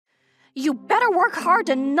You better work hard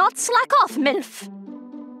and not slack off, MILF.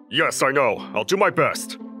 Yes, I know. I'll do my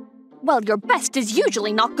best. Well, your best is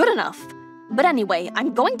usually not good enough. But anyway,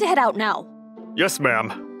 I'm going to head out now. Yes, ma'am.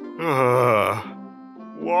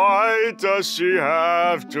 Why does she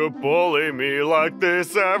have to bully me like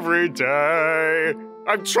this every day?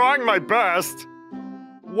 I'm trying my best.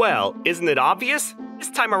 Well, isn't it obvious? This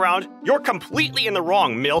time around, you're completely in the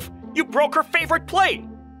wrong, MILF. You broke her favorite plate.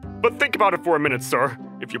 But think about it for a minute, sir.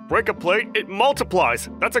 If you break a plate, it multiplies.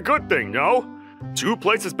 That's a good thing, no? 2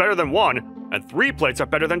 plates is better than 1, and 3 plates are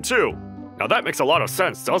better than 2. Now that makes a lot of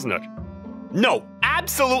sense, doesn't it? No,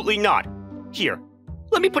 absolutely not. Here,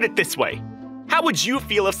 let me put it this way. How would you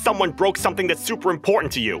feel if someone broke something that's super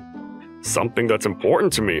important to you? Something that's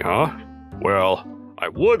important to me, huh? Well, I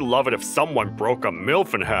would love it if someone broke a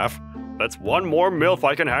MILF in half. That's one more MILF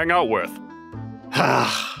I can hang out with.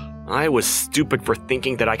 I was stupid for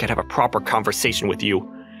thinking that I could have a proper conversation with you.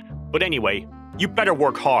 But anyway, you better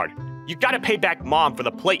work hard. You gotta pay back Mom for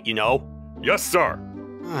the plate, you know? Yes, sir.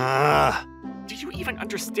 Do you even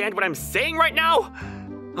understand what I'm saying right now?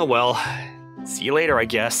 Oh well, see you later, I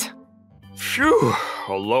guess. Phew,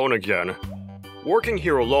 alone again. Working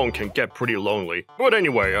here alone can get pretty lonely. But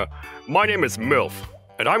anyway, my name is MILF,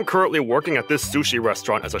 and I'm currently working at this sushi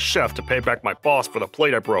restaurant as a chef to pay back my boss for the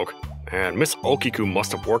plate I broke. And Miss Okiku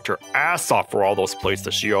must have worked her ass off for all those plates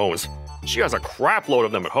that she owns. She has a crap load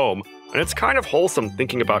of them at home, and it's kind of wholesome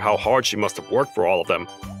thinking about how hard she must have worked for all of them.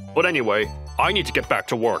 But anyway, I need to get back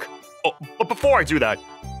to work. Oh, but before I do that,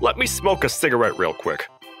 let me smoke a cigarette real quick.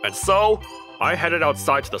 And so, I headed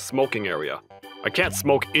outside to the smoking area. I can't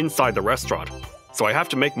smoke inside the restaurant, so I have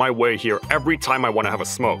to make my way here every time I want to have a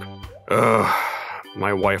smoke.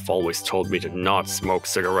 My wife always told me to not smoke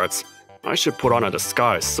cigarettes. I should put on a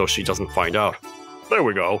disguise so she doesn't find out. There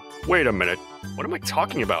we go. Wait a minute. What am I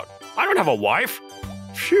talking about? I don't have a wife!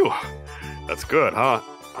 Phew. That's good, huh?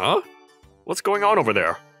 Huh? What's going on over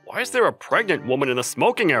there? Why is there a pregnant woman in the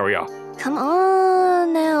smoking area? Come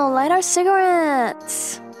on now, light our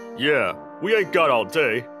cigarettes. Yeah, we ain't got all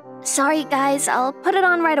day. Sorry, guys, I'll put it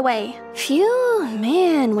on right away. Phew,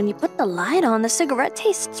 man, when you put the light on, the cigarette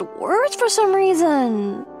tastes worse for some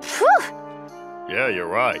reason. Phew. Yeah, you're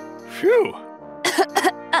right. Phew.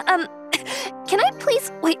 Can I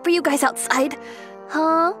please wait for you guys outside?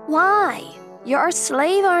 Huh? Why? You're our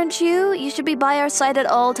slave, aren't you? You should be by our side at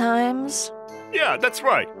all times. Yeah, that's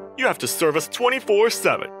right. You have to serve us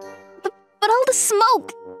 24/7. But all the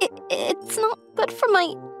smoke, it's not good for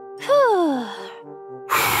my...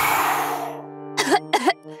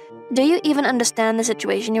 Do you even understand the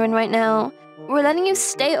situation you're in right now? We're letting you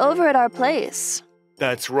stay over at our place.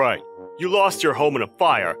 That's right. You lost your home in a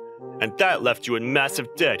fire, and that left you in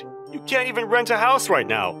massive debt. You can't even rent a house right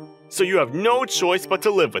now, so you have no choice but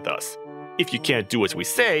to live with us. If you can't do as we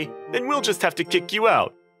say, then we'll just have to kick you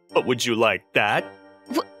out. But would you like that?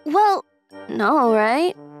 Well, no,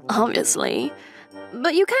 right? Obviously.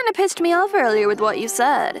 But you kind of pissed me off earlier with what you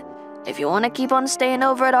said. If you want to keep on staying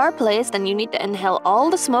over at our place, then you need to inhale all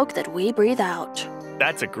the smoke that we breathe out.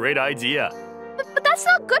 That's a great idea. But that's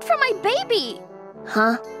not good for my baby!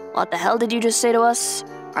 Huh? What the hell did you just say to us?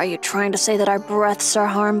 Are you trying to say that our breaths are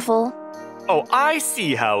harmful? Oh, I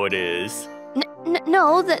see how it is.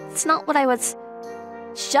 No, that's not what I was...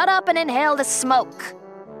 Shut up and inhale the smoke.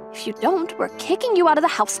 If you don't, we're kicking you out of the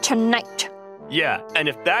house tonight. Yeah, and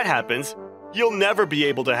if that happens, you'll never be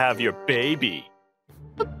able to have your baby.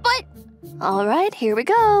 But... All right, here we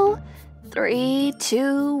go. 3,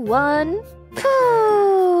 2, 1...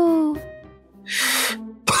 Pooh!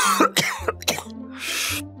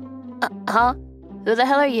 Huh? Who the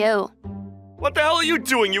hell are you? What the hell are you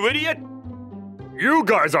doing, you idiot? You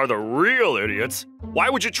guys are the real idiots. Why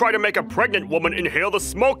would you try to make a pregnant woman inhale the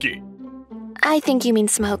Smokey? I think you mean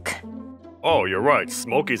Smoke. Oh, you're right.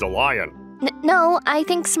 Smokey's a lion. No, I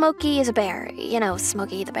think Smokey is a bear. You know,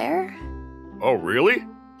 Smokey the bear? Oh, really?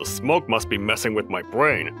 The smoke must be messing with my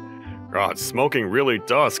brain. God, smoking really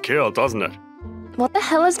does kill, doesn't it? What the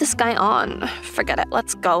hell is this guy on? Forget it.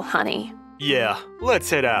 Let's go, honey. Yeah, let's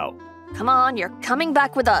head out. Come on, you're coming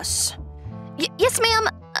back with us. Yes, ma'am.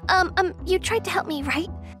 You tried to help me, right?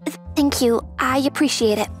 Thank you. I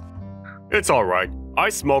appreciate it. It's all right. I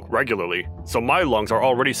smoke regularly, so my lungs are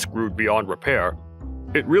already screwed beyond repair.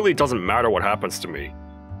 It really doesn't matter what happens to me.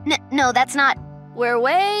 No, that's not... We're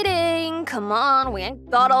waiting. Come on, we ain't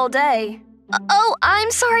got all day. Oh,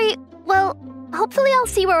 I'm sorry. Well, hopefully I'll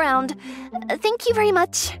see you around. Thank you very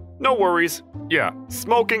much. No worries. Yeah,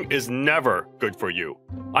 smoking is never good for you.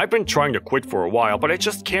 I've been trying to quit for a while, but I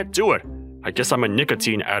just can't do it. I guess I'm a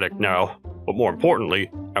nicotine addict now. But more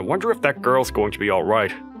importantly, I wonder if that girl's going to be all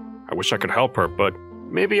right. I wish I could help her, but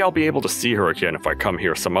Maybe I'll be able to see her again if I come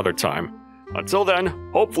here some other time. Until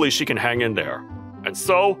then, hopefully she can hang in there. And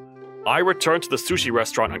so, I returned to the sushi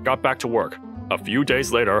restaurant and got back to work. A few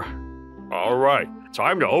days later. Alright,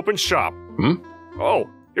 time to open shop. Oh,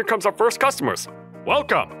 here comes our first customers.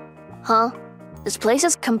 Welcome! Huh? This place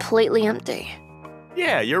is completely empty.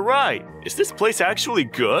 Yeah, you're right. Is this place actually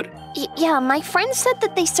good? Yeah, my friend said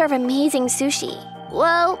that they serve amazing sushi.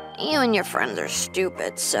 Well, you and your friends are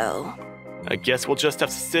stupid, so... I guess we'll just have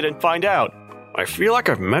to sit and find out. I feel like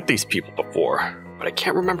I've met these people before, but I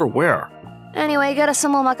can't remember where. Anyway, get us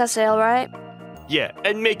some omakase, alright? Yeah,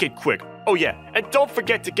 and make it quick. Oh yeah, and don't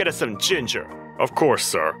forget to get us some ginger. Of course,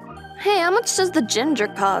 sir. Hey, how much does the ginger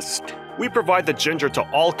cost? We provide the ginger to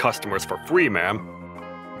all customers for free, ma'am.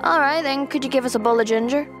 Alright, then could you give us a bowl of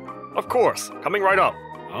ginger? Of course, coming right up.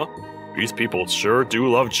 Huh? These people sure do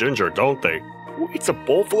love ginger, don't they? Who eats a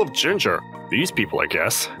bowl full of ginger? These people, I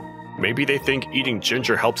guess. Maybe they think eating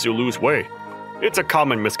ginger helps you lose weight. It's a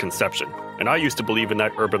common misconception, and I used to believe in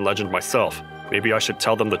that urban legend myself. Maybe I should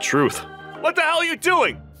tell them the truth. What the hell are you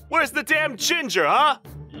doing? Where's the damn ginger, huh?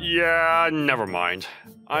 Yeah, never mind.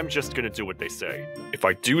 I'm just gonna do what they say. If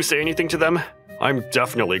I do say anything to them, I'm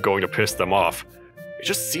definitely going to piss them off. They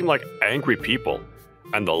just seem like angry people.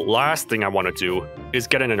 And the last thing I want to do is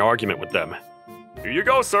get in an argument with them. Here you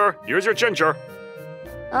go, sir. Here's your ginger.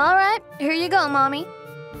 Alright, here you go, Mommy.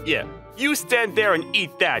 Yeah, you stand there and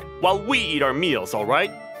eat that while we eat our meals,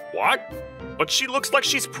 alright? What? But she looks like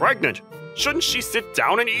she's pregnant. Shouldn't she sit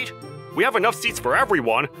down and eat? We have enough seats for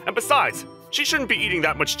everyone, and besides, she shouldn't be eating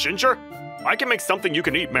that much ginger. I can make something you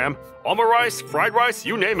can eat, ma'am. Oma rice, fried rice,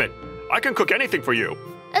 you name it. I can cook anything for you.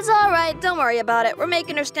 It's alright, don't worry about it. We're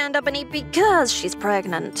making her stand up and eat because she's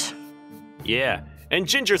pregnant. Yeah, and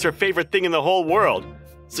ginger's her favorite thing in the whole world.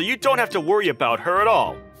 So you don't have to worry about her at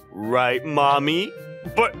all. Right, Mommy?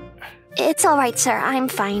 But... It's alright, sir. I'm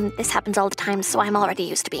fine. This happens all the time, so I'm already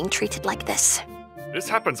used to being treated like this. This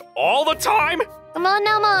happens all the time? Come on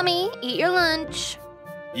now, Mommy. Eat your lunch.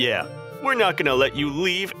 Yeah, we're not gonna let you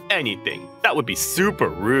leave anything. That would be super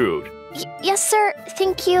rude. Yes, sir.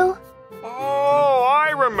 Thank you. Oh,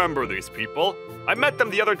 I remember these people. I met them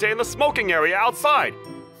the other day in the smoking area outside.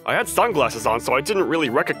 I had sunglasses on, so I didn't really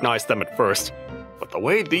recognize them at first. But the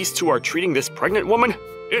way these two are treating this pregnant woman,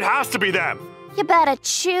 it has to be them. You better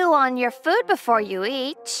chew on your food before you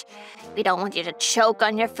eat. We don't want you to choke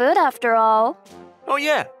on your food after all. Oh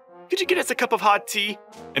yeah, could you get us a cup of hot tea?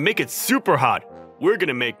 And make it super hot. We're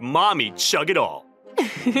gonna make Mommy chug it all.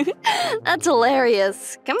 That's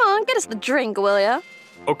hilarious. Come on, get us the drink, will ya?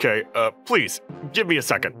 Okay, please, give me a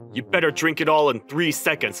second. You better drink it all in 3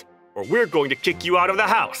 seconds, or we're going to kick you out of the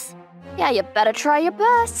house. Yeah, you better try your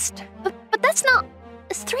best. But that's not...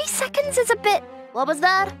 3 seconds is a bit... What was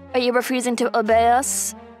that? Are you refusing to obey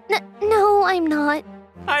us? No, I'm not.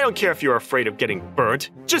 I don't care if you're afraid of getting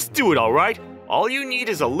burnt. Just do it, all right? All you need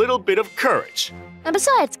is a little bit of courage. And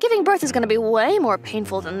besides, giving birth is going to be way more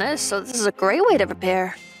painful than this, so this is a great way to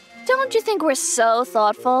prepare. Don't you think we're so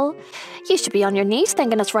thoughtful? You should be on your knees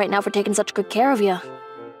thanking us right now for taking such good care of you.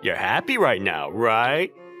 You're happy right now,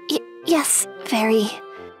 right? Yes, very.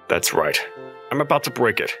 That's right. I'm about to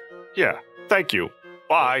break it. Yeah, thank you.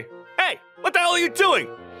 Bye. Hey, what the hell are you doing?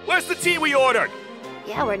 Where's the tea we ordered?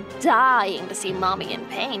 Yeah, we're dying to see Mommy in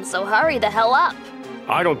pain, so hurry the hell up.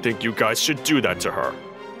 I don't think you guys should do that to her.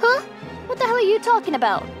 Huh? What the hell are you talking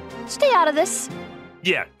about? Stay out of this.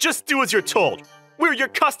 Yeah, just do as you're told. We're your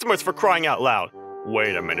customers, for crying out loud.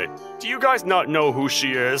 Wait a minute. Do you guys not know who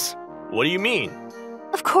she is? What do you mean?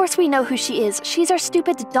 Of course we know who she is. She's our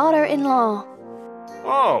stupid daughter-in-law.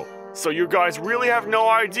 Oh, so you guys really have no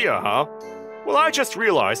idea, huh? Well, I just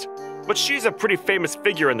realized, but she's a pretty famous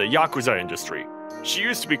figure in the Yakuza industry. She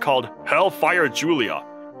used to be called Hellfire Julia.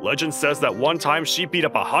 Legend says that one time she beat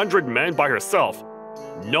up 100 men by herself.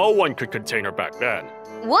 No one could contain her back then.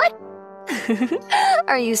 What?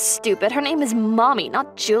 Are you stupid? Her name is Mommy,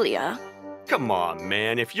 not Julia. Come on,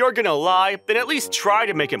 man. If you're gonna lie, then at least try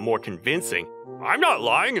to make it more convincing. I'm not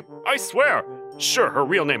lying. I swear. Sure, her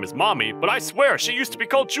real name is Mommy, but I swear she used to be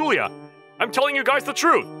called Julia. I'm telling you guys the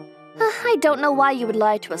truth. I don't know why you would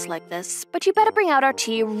lie to us like this, but you better bring out our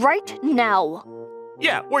tea right now.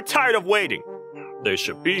 Yeah, we're tired of waiting. They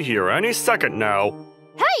should be here any second now.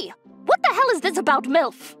 Hey! What the hell is this about,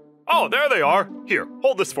 MILF? Oh, there they are. Here,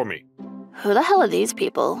 hold this for me. Who the hell are these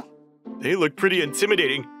people? They look pretty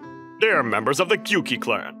intimidating. They're members of the Gyuki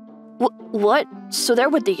clan. What? So they're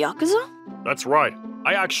with the Yakuza? That's right.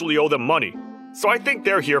 I actually owe them money, so I think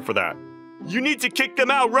they're here for that. You need to kick them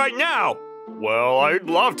out right now! Well, I'd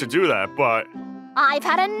love to do that, but... I've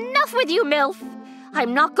had enough with you, MILF!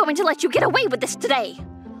 I'm not going to let you get away with this today!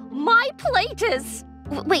 My plate is...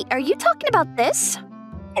 Wait, are you talking about this?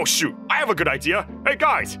 Oh shoot, I have a good idea. Hey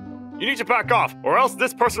guys, you need to back off, or else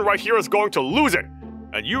this person right here is going to lose it.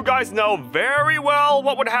 And you guys know very well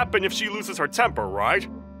what would happen if she loses her temper, right?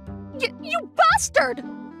 You bastard!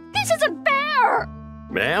 This isn't fair!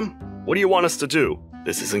 Ma'am, what do you want us to do?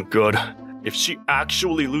 This isn't good. If she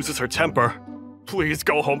actually loses her temper, please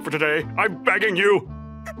go home for today. I'm begging you.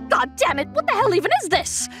 God damn it, what the hell even is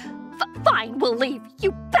this? Fine, we'll leave,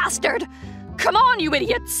 you bastard! Come on, you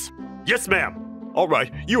idiots! Yes, ma'am. All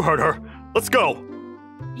right, you heard her. Let's go.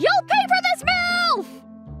 You'll pay for this, MILF!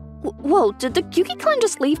 Whoa, did the Gyuki clan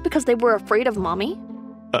just leave because they were afraid of Mommy?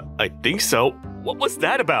 I think so. What was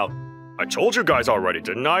that about? I told you guys already,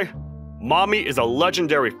 didn't I? Mommy is a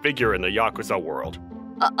legendary figure in the Yakuza world.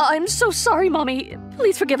 I'm so sorry, Mommy.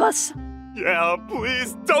 Please forgive us. Yeah,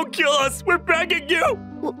 please, don't kill us. We're begging you.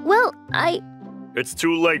 Well, It's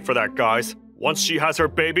too late for that, guys. Once she has her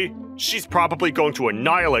baby, she's probably going to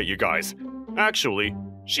annihilate you guys. Actually,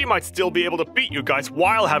 she might still be able to beat you guys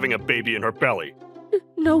while having a baby in her belly.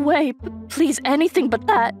 No way. Please, anything but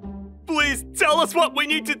that. Please tell us what we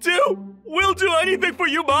need to do. We'll do anything for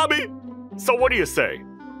you, Mommy. So what do you say?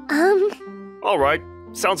 All right,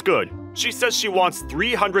 sounds good. She says she wants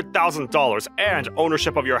 $300,000 and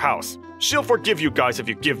ownership of your house. She'll forgive you guys if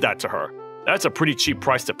you give that to her. That's a pretty cheap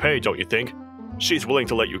price to pay, don't you think? She's willing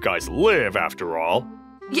to let you guys live, after all.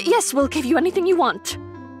 Yes, we'll give you anything you want.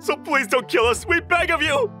 So please don't kill us, we beg of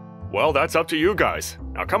you! Well, that's up to you guys.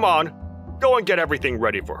 Now come on, go and get everything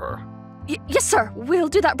ready for her. Yes, sir, we'll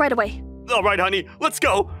do that right away. All right, honey, let's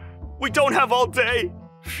go. We don't have all day.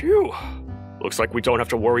 Phew. Looks like we don't have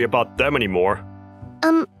to worry about them anymore.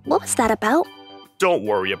 What was that about? Don't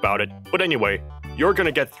worry about it. But anyway, you're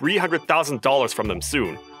gonna get $300,000 from them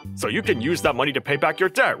soon. So you can use that money to pay back your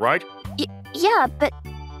debt, right? Yeah, but...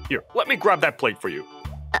 Here, let me grab that plate for you.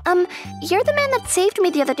 You're the man that saved me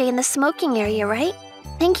the other day in the smoking area, right?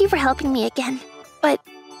 Thank you for helping me again. But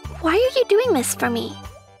why are you doing this for me?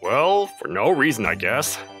 Well, for no reason, I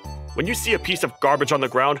guess. When you see a piece of garbage on the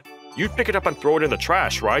ground, you'd pick it up and throw it in the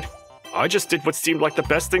trash, right? I just did what seemed like the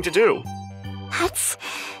best thing to do.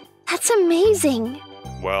 That's amazing.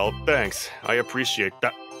 Well, thanks. I appreciate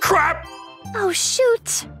that. Crap! Oh,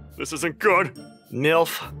 shoot. This isn't good.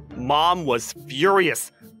 MILF, Mom was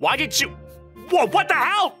furious. Why did you... Whoa, what the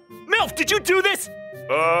hell? MILF, did you do this?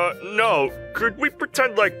 No. Could we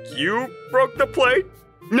pretend like you broke the plate?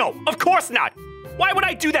 No, of course not. Why would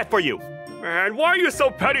I do that for you? And why are you so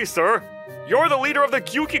petty, sir? You're the leader of the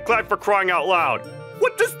Gyuki clan, for crying out loud.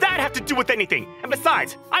 What does that have to do with anything? And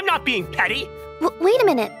besides, I'm not being petty. Wait a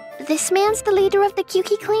minute. This man's the leader of the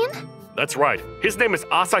Gyuki clan? That's right. His name is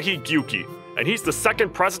Asahi Gyuki, and he's the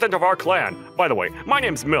second president of our clan. By the way, my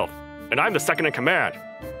name's MILF, and I'm the second in command.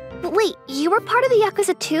 Wait, you were part of the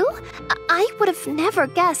Yakuza too? I would have never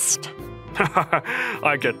guessed.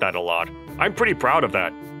 I get that a lot. I'm pretty proud of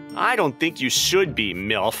that. I don't think you should be,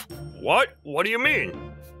 MILF. What? What do you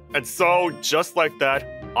mean? And so, just like that,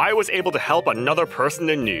 I was able to help another person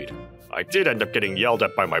in need. I did end up getting yelled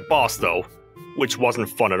at by my boss, though, which wasn't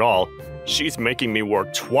fun at all. She's making me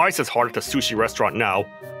work twice as hard at the sushi restaurant now,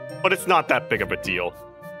 but it's not that big of a deal.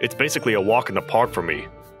 It's basically a walk in the park for me.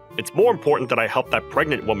 It's more important that I help that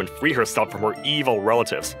pregnant woman free herself from her evil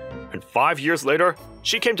relatives. And 5 years later,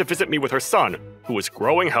 she came to visit me with her son, who is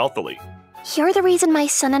growing healthily. You're the reason my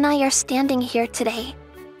son and I are standing here today.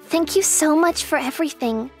 Thank you so much for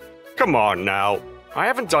everything. Come on now. I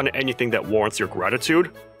haven't done anything that warrants your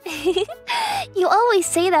gratitude. You always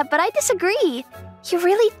say that, but I disagree. You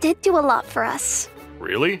really did do a lot for us.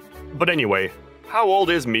 Really? But anyway, how old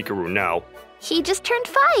is Mikuru now? He just turned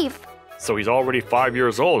 5. So he's already 5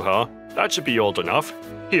 years old, huh? That should be old enough.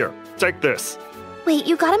 Here, take this. Wait,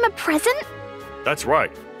 you got him a present? That's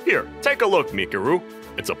right. Here, take a look, Mikuru.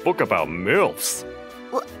 It's a book about MILFs.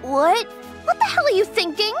 What? What the hell are you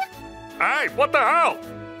thinking? Hey, what the hell?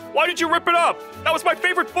 Why did you rip it up? That was my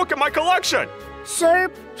favorite book in my collection.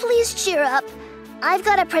 Sir, please cheer up. I've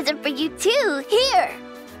got a present for you too. Here.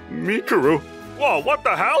 Mikuru? Whoa, what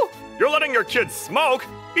the hell? You're letting your kid smoke?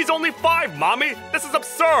 He's only 5, Mommy. This is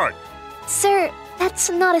absurd. Sir, that's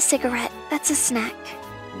not a cigarette. That's a snack.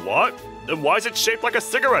 What? Then why is it shaped like a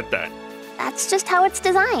cigarette then? That's just how it's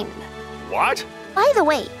designed. What? By the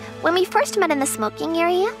way, when we first met in the smoking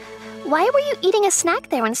area, why were you eating a snack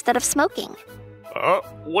there instead of smoking?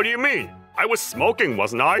 What do you mean? I was smoking,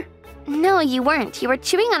 wasn't I? No, you weren't. You were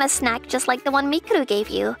chewing on a snack just like the one Mikuru gave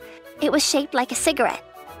you. It was shaped like a cigarette.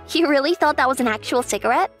 You really thought that was an actual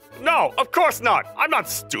cigarette? No, of course not. I'm not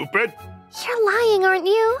stupid. You're lying, aren't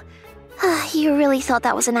you? You really thought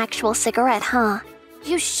that was an actual cigarette, huh?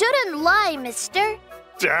 You shouldn't lie, mister.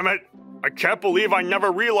 Damn it. I can't believe I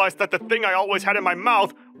never realized that the thing I always had in my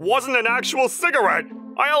mouth wasn't an actual cigarette.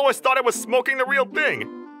 I always thought I was smoking the real thing.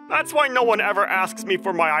 That's why no one ever asks me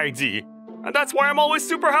for my ID. And that's why I'm always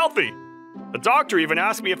super healthy. The doctor even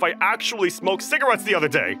asked me if I actually smoked cigarettes the other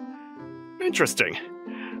day. Interesting.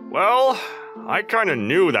 Well, I kinda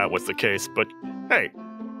knew that was the case, but hey,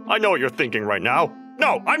 I know what you're thinking right now.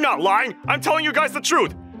 No, I'm not lying! I'm telling you guys the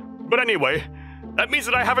truth! But anyway, that means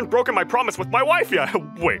that I haven't broken my promise with my wife yet.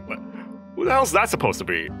 Wait, who the hell's that supposed to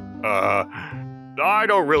be? I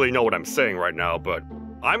don't really know what I'm saying right now, but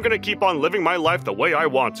I'm gonna keep on living my life the way I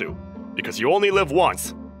want to. Because you only live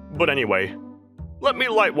once. But anyway, let me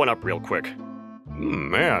light one up real quick.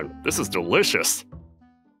 Man, this is delicious.